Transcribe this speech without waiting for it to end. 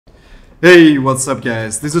Hey, what's up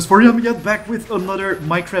guys? This is Yet back with another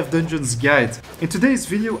Minecraft Dungeons guide. In today's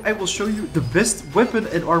video I will show you the best weapon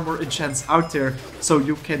and armor enchants out there so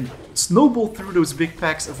you can snowball through those big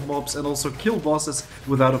packs of mobs and also kill bosses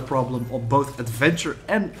without a problem on both adventure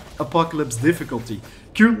and apocalypse difficulty.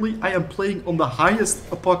 Currently I am playing on the highest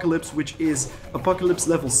apocalypse, which is apocalypse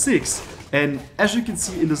level 6, and as you can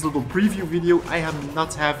see in this little preview video I am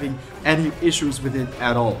not having any issues with it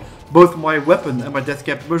at all. Both my weapon and my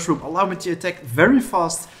deathcap mushroom allow me to attack very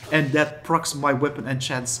fast, and that procs my weapon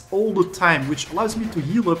enchants all the time, which allows me to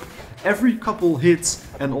heal up every couple hits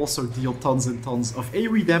and also deal tons and tons of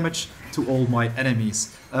AoE damage to all my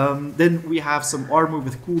enemies. Then we have some armor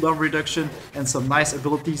with cooldown reduction and some nice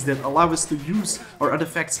abilities that allow us to use our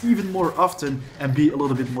artifacts even more often and be a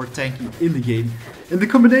little bit more tanky in the game. And the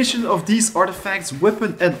combination of these artifacts,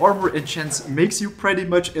 weapon and armor enchants makes you pretty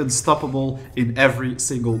much unstoppable in every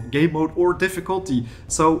single game mode or difficulty.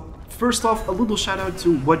 So first off, a little shout out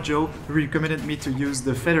to Joe, who recommended me to use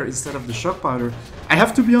the feather instead of the shock powder. I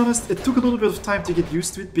have to be honest, it took a little bit of time to get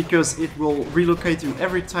used to it because it will relocate you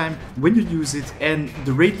every time when you use it, and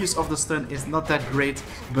the radius of the stun is not that great,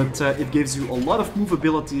 but it gives you a lot of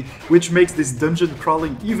movability, which makes this dungeon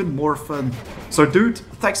crawling even more fun. So dude,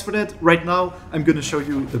 thanks for that. Right now I'm gonna show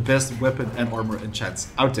you the best weapon and armor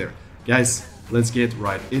enchants out there. Guys, let's get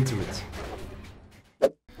right into it.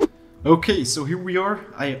 Okay, so here we are.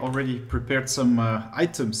 I already prepared some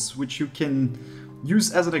items which you can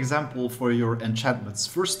use as an example for your enchantments.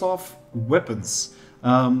 First off, weapons.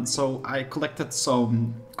 So I collected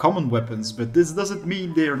some common weapons, but this doesn't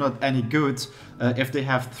mean they are not any good. If they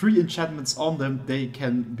have 3 enchantments on them, they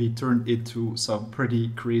can be turned into some pretty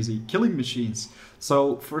crazy killing machines.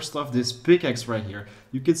 So first off, this pickaxe right here.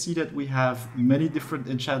 You can see that we have many different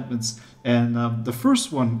enchantments, and the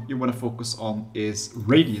first one you want to focus on is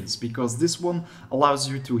Radiance, because this one allows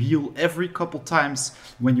you to heal every couple times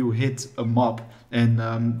when you hit a mob,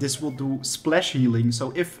 and this will do splash healing.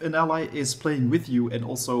 So if an ally is playing with you and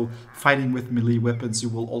also fighting with melee weapons, you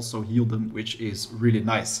will also heal them, which is really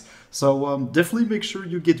nice. So definitely make sure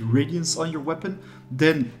you get Radiance on your weapon.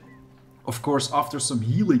 Then of course, after some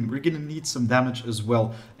healing, we're gonna need some damage as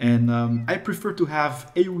well. And I prefer to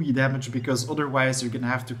have AoE damage because otherwise you're gonna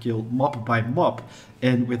have to kill mob by mob.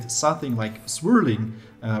 And with something like swirling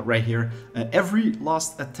right here, every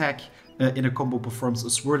last attack in a combo performs a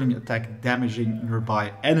swirling attack damaging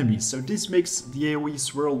nearby enemies. So this makes the AoE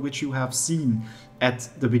swirl, which you have seen at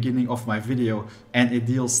the beginning of my video, and it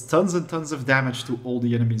deals tons and tons of damage to all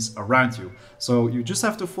the enemies around you. So you just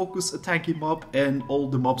have to focus a tanky mob and all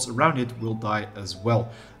the mobs around it will die as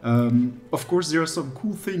well. Of course, there are some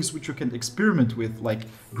cool things which you can experiment with, like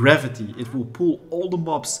gravity. It will pull all the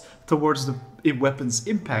mobs towards the weapon's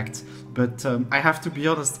impact, but I have to be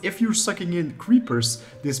honest, if you're sucking in creepers,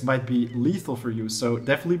 this might be lethal for you, so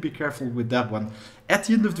definitely be careful with that one. At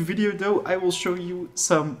the end of the video though, I will show you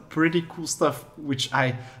some pretty cool stuff which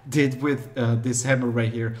I did with this hammer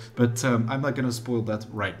right here, but I'm not gonna spoil that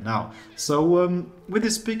right now. So with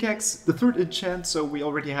this pickaxe, the third enchant, so we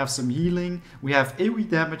already have some healing, we have AoE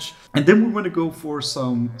damage, and then we want to go for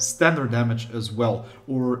some standard damage as well,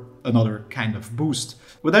 or another kind of boost.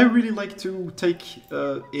 What I really like to take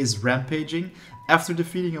is rampaging. After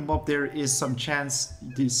defeating a mob, there is some chance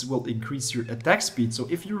this will increase your attack speed. So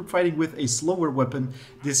if you're fighting with a slower weapon,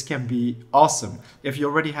 this can be awesome. If you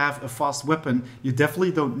already have a fast weapon, you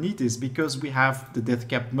definitely don't need this because we have the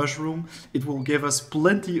deathcap mushroom. It will give us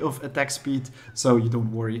plenty of attack speed, so you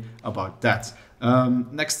don't worry about that.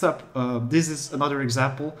 Next up, this is another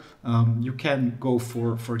example. You can go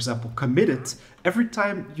for example, committed. Every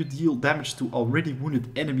time you deal damage to already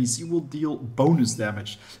wounded enemies, you will deal bonus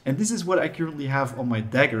damage. And this is what I currently have on my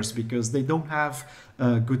daggers because they don't have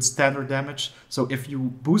good standard damage. So if you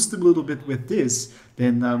boost them a little bit with this,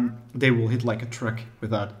 then they will hit like a truck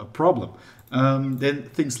without a problem. Then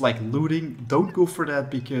things like looting, don't go for that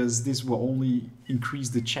because this will only increase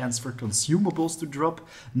the chance for consumables to drop,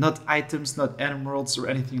 not items, not emeralds or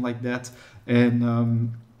anything like that.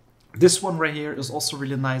 And this one right here is also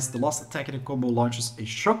really nice. The last attack in a combo launches a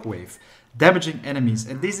shockwave, damaging enemies.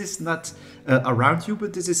 And this is not around you,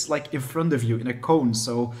 but this is like in front of you in a cone.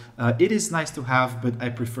 So it is nice to have, but I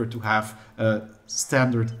prefer to have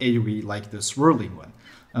standard AoE like the swirling one.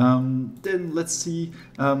 Then let's see,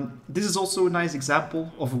 this is also a nice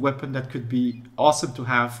example of a weapon that could be awesome to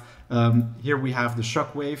have. Here we have the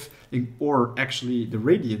Shockwave, or actually the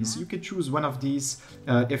Radiance. You can choose one of these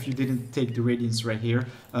if you didn't take the Radiance right here.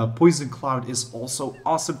 Poison Cloud is also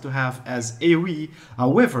awesome to have as AoE.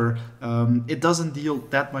 However, it doesn't deal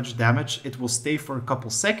that much damage. It will stay for a couple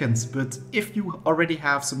seconds, but if you already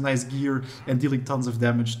have some nice gear and dealing tons of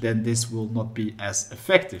damage, then this will not be as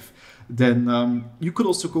effective. Then you could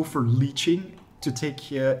also go for Leeching to take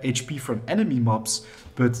HP from enemy mobs,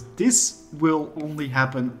 but this will only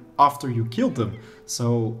happen after you kill them.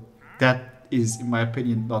 So that is, in my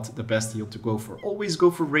opinion, not the best heal to go for. Always go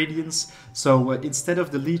for Radiance. So instead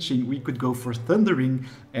of the Leeching, we could go for Thundering,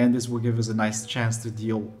 and this will give us a nice chance to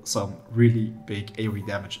deal some really big AoE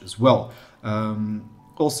damage as well.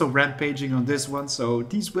 Also rampaging on this one, so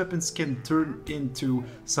these weapons can turn into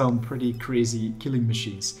some pretty crazy killing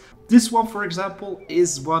machines. This one, for example,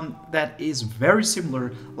 is one that is very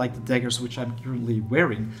similar like the daggers which I'm currently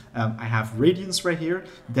wearing. I have Radiance right here,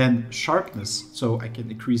 then Sharpness, so I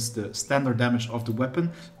can increase the standard damage of the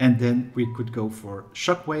weapon, and then we could go for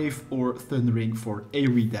Shockwave or Thundering for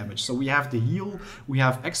AoE damage. So we have the heal, we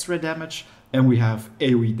have extra damage, and we have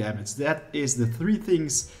AoE damage. That is the three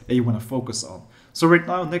things that you want to focus on. So right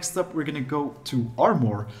now, next up, we're gonna go to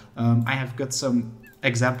armor. I have got some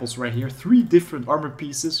examples right here, 3 different armor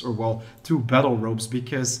pieces, or well, 2 battle robes,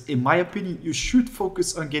 because in my opinion, you should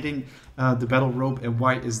focus on getting the battle robe. And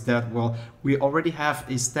why is that? Well, we already have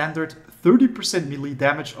a standard 30% melee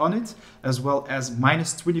damage on it, as well as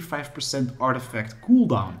minus 25% artifact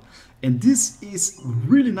cooldown. And this is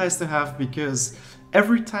really nice to have, because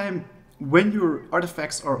every time when your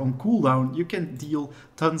artifacts are on cooldown, you can deal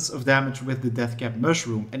tons of damage with the Deathcap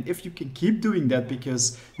Mushroom. And if you can keep doing that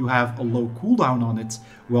because you have a low cooldown on it,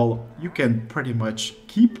 well, you can pretty much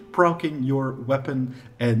keep proccing your weapon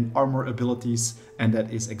and armor abilities, and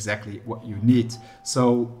that is exactly what you need.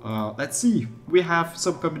 So let's see. We have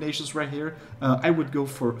some combinations right here. I would go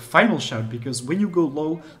for Final Shout, because when you go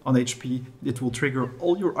low on HP, it will trigger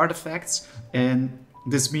all your artifacts, and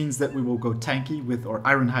this means that we will go tanky with our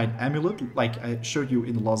Ironhide Amulet, like I showed you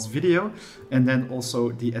in the last video, and then also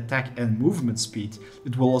the attack and movement speed.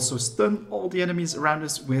 It will also stun all the enemies around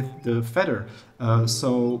us with the Feather.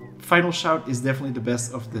 So Final Shout is definitely the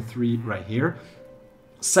best of the 3 right here.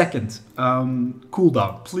 Second,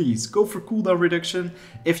 cooldown. Please go for cooldown reduction.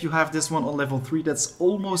 If you have this one on level 3, that's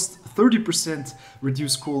almost 30%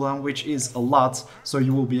 reduced cooldown, which is a lot. So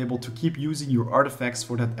you will be able to keep using your artifacts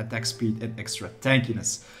for that attack speed and extra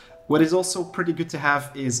tankiness. What is also pretty good to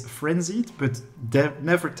have is Frenzied, but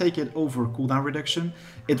never take it over cooldown reduction.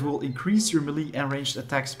 It will increase your melee and ranged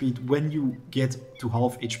attack speed when you get to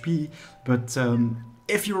half HP, but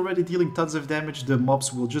if you're already dealing tons of damage, the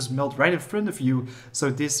mobs will just melt right in front of you, so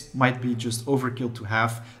this might be just overkill to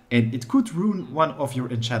have, and it could ruin one of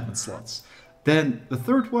your enchantment slots. Then the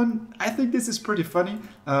third one, I think this is pretty funny.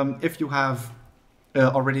 If you have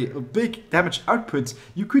already a big damage output,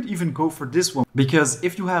 you could even go for this one, because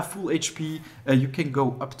if you have full HP, you can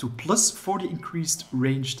go up to plus 40 increased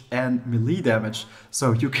ranged and melee damage,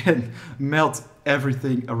 so you can melt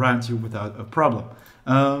everything around you without a problem.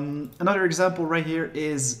 Another example right here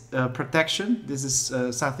is protection. This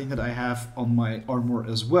is something that I have on my armor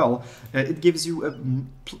as well. It gives you a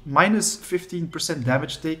minus 15%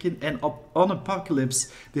 damage taken, and on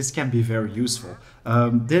Apocalypse this can be very useful.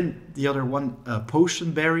 Then the other one,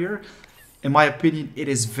 potion barrier. In my opinion, it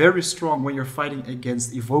is very strong when you're fighting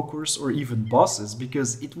against evokers or even bosses,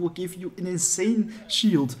 because it will give you an insane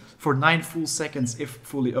shield for 9 full seconds if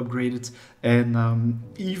fully upgraded, and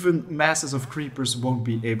even masses of creepers won't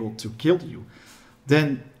be able to kill you.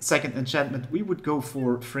 Then second enchantment, we would go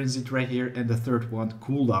for Frenzied right here, and the third one,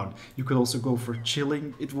 Cooldown. You could also go for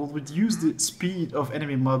Chilling. It will reduce the speed of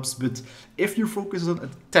enemy mobs, but if you focus on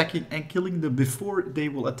attacking and killing them before they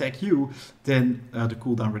will attack you, then the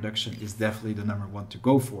cooldown reduction is definitely the number 1 to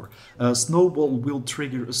go for. Snowball will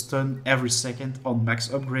trigger a stun every second on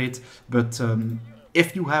max upgrade, but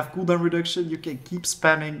if you have cooldown reduction, you can keep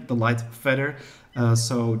spamming the Light Feather,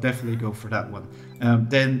 so definitely go for that one.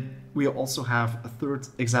 Then we also have a third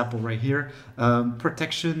example right here,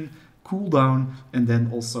 protection, cooldown, and then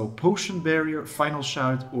also potion barrier, final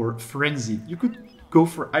shout, or frenzy. You could go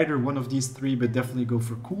for either one of these 3, but definitely go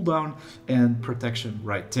for cooldown and protection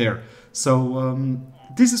right there. So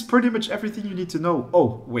this is pretty much everything you need to know.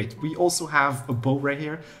 Oh, wait, we also have a bow right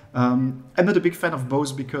here. I'm not a big fan of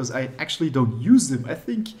bows because I actually don't use them. I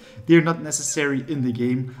think they're not necessary in the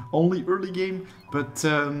game, only early game, but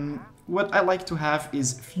what I like to have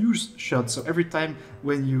is fuse shots. So every time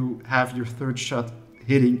when you have your third shot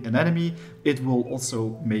hitting an enemy, it will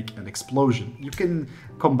also make an explosion. You can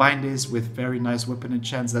combine this with very nice weapon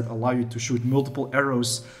enchants that allow you to shoot multiple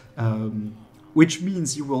arrows, which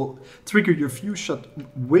means you will trigger your fuse shot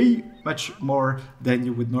way much more than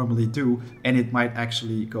you would normally do, and it might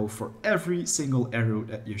actually go for every single arrow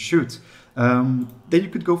that you shoot. Then you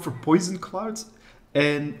could go for poison clouds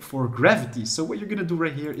and for gravity. So what you're gonna do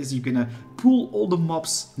right here is you're gonna pull all the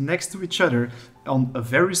mobs next to each other on a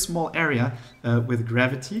very small area with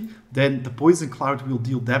gravity. Then the poison cloud will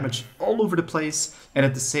deal damage all over the place, and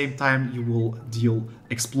at the same time you will deal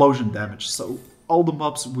explosion damage. So all the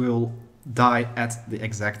mobs will die at the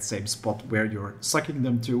exact same spot where you're sucking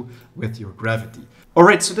them to with your gravity.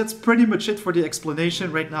 Alright, so that's pretty much it for the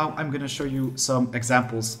explanation. Right now I'm gonna show you some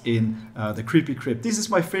examples in the Creepy Crypt. This is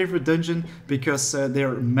my favorite dungeon because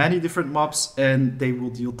there are many different mobs and they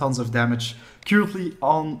will deal tons of damage. Currently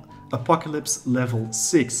on Apocalypse level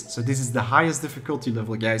 6, so this is the highest difficulty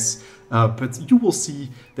level, guys, but you will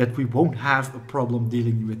see that we won't have a problem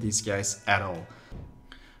dealing with these guys at all.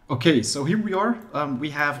 Okay, so here we are. We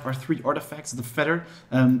have our 3 artifacts, the feather.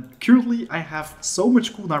 Currently, I have so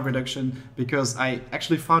much cooldown reduction because I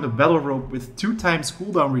actually found a battle rope with 2 times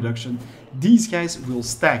cooldown reduction. These guys will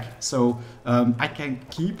stack, so I can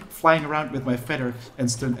keep flying around with my feather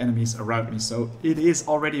and stun enemies around me. So it is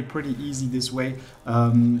already pretty easy this way.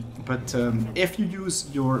 But if you use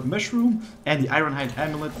your mushroom and the Ironhide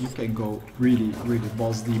amulet, you can go really, really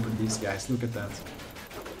balls deep in these guys. Look at that.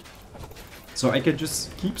 So I can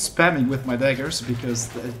just keep spamming with my daggers because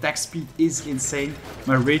the attack speed is insane.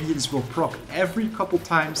 My radiance will proc every couple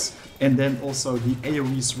times, and then also the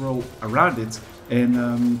AoEs roll around it.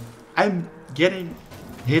 And I'm getting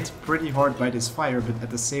hit pretty hard by this fire, but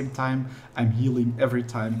at the same time I'm healing every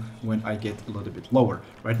time when I get a little bit lower.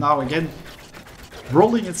 Right now again,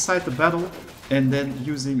 rolling inside the battle and then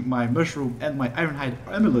using my mushroom and my Ironhide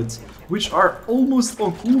amulet, which are almost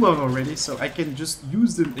on cooldown already, so I can just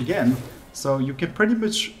use them again. So you can pretty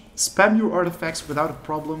much spam your artifacts without a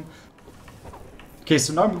problem. Okay,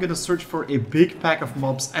 so now I'm gonna search for a big pack of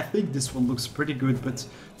mobs. I think this one looks pretty good, but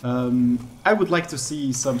I would like to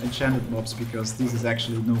see some enchanted mobs because this is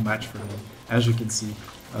actually no match for me, as you can see.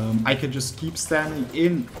 I can just keep standing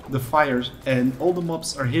in the fire and all the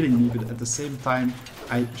mobs are hitting me, but at the same time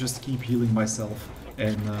I just keep healing myself.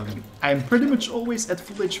 And I'm pretty much always at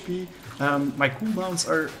full HP. My cooldowns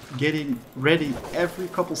are getting ready every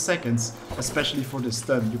couple seconds, especially for the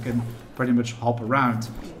stun. You can pretty much hop around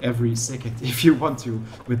every second if you want to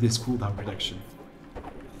with this cooldown reduction.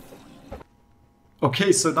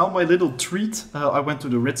 Okay, so now my little treat. I went to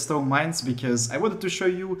the redstone mines because I wanted to show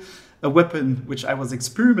you a weapon which I was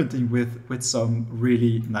experimenting with some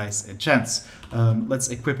really nice enchants. Let's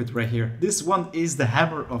equip it right here. This one is the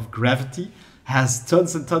Hammer of Gravity. Has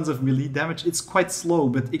tons and tons of melee damage. It's quite slow,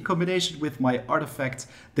 but in combination with my artifact,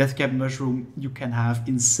 Deathcap Mushroom, you can have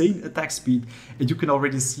insane attack speed, and you can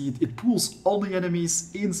already see it. It pulls all the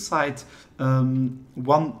enemies inside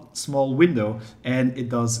one small window, and it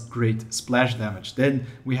does great splash damage. Then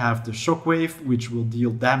we have the Shockwave, which will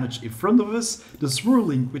deal damage in front of us, the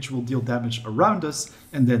Swirling, which will deal damage around us,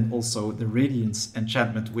 and then also the Radiance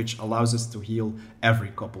enchantment, which allows us to heal every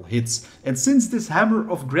couple hits. And since this Hammer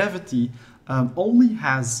of Gravity only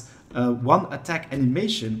has one attack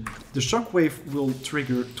animation, the Shockwave will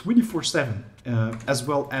trigger 24/7, as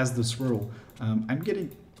well as the Swirl. I'm getting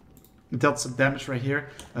dealt some damage right here,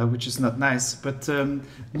 which is not nice, but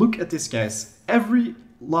look at this, guys. Every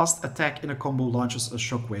last attack in a combo launches a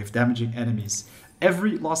Shockwave, damaging enemies.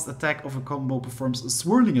 Every last attack of a combo performs a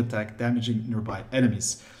Swirling attack, damaging nearby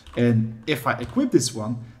enemies. And if I equip this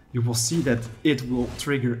one, you will see that it will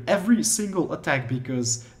trigger every single attack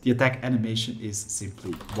because the attack animation is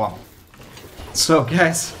simply 1. So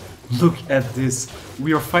guys, look at this.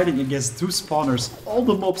 We are fighting against 2 spawners. All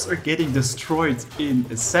the mobs are getting destroyed in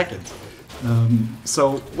a second.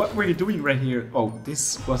 So what we're doing right here... Oh,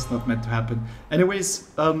 this was not meant to happen. Anyways,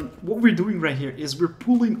 what we're doing right here is we're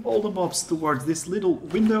pulling all the mobs towards this little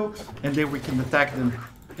window, and then we can attack them.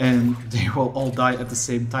 And they will all die at the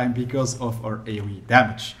same time because of our AoE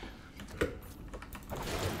damage.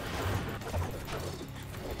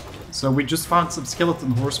 So we just found some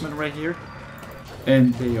skeleton horsemen right here,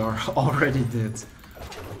 and they are already dead.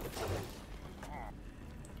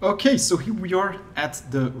 Okay, so here we are at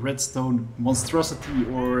the redstone monstrosity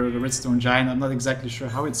or the redstone giant. I'm not exactly sure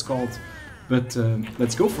how it's called, but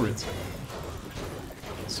let's go for it.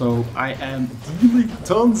 So I am dealing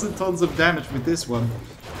tons and tons of damage with this one.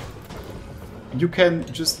 You can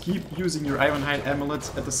just keep using your Ironhide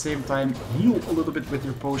Amulet, at the same time heal a little bit with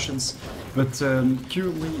your potions, but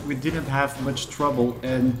currently we didn't have much trouble,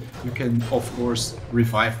 and you can of course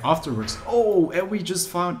revive afterwards. Oh, and we just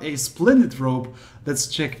found a splendid robe. Let's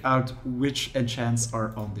check out which enchants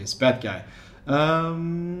are on this bad guy.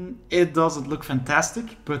 It doesn't look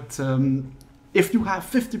fantastic, but if you have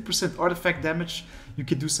 50% artifact damage, you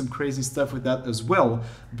can do some crazy stuff with that as well.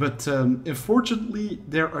 But unfortunately,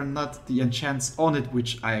 there are not the enchants on it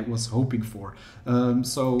which I was hoping for.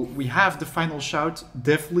 So we have the Final Shout,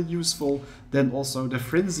 definitely useful. Then also the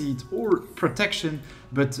Frenzied or Protection,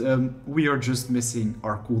 but we are just missing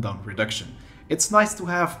our cooldown reduction. It's nice to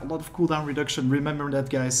have a lot of cooldown reduction, remember that,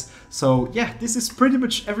 guys. So yeah, this is pretty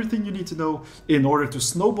much everything you need to know in order to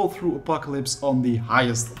snowball through Apocalypse on the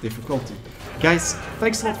highest difficulty. Guys,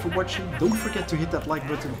 thanks a lot for watching. Don't forget to hit that like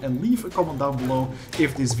button and leave a comment down below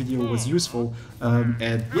if this video was useful.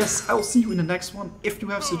 And yes, I'll see you in the next one. If you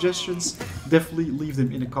have suggestions, definitely leave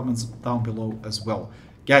them in the comments down below as well.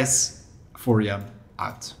 Guys, 4am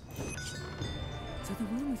out. So the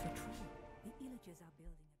rumors are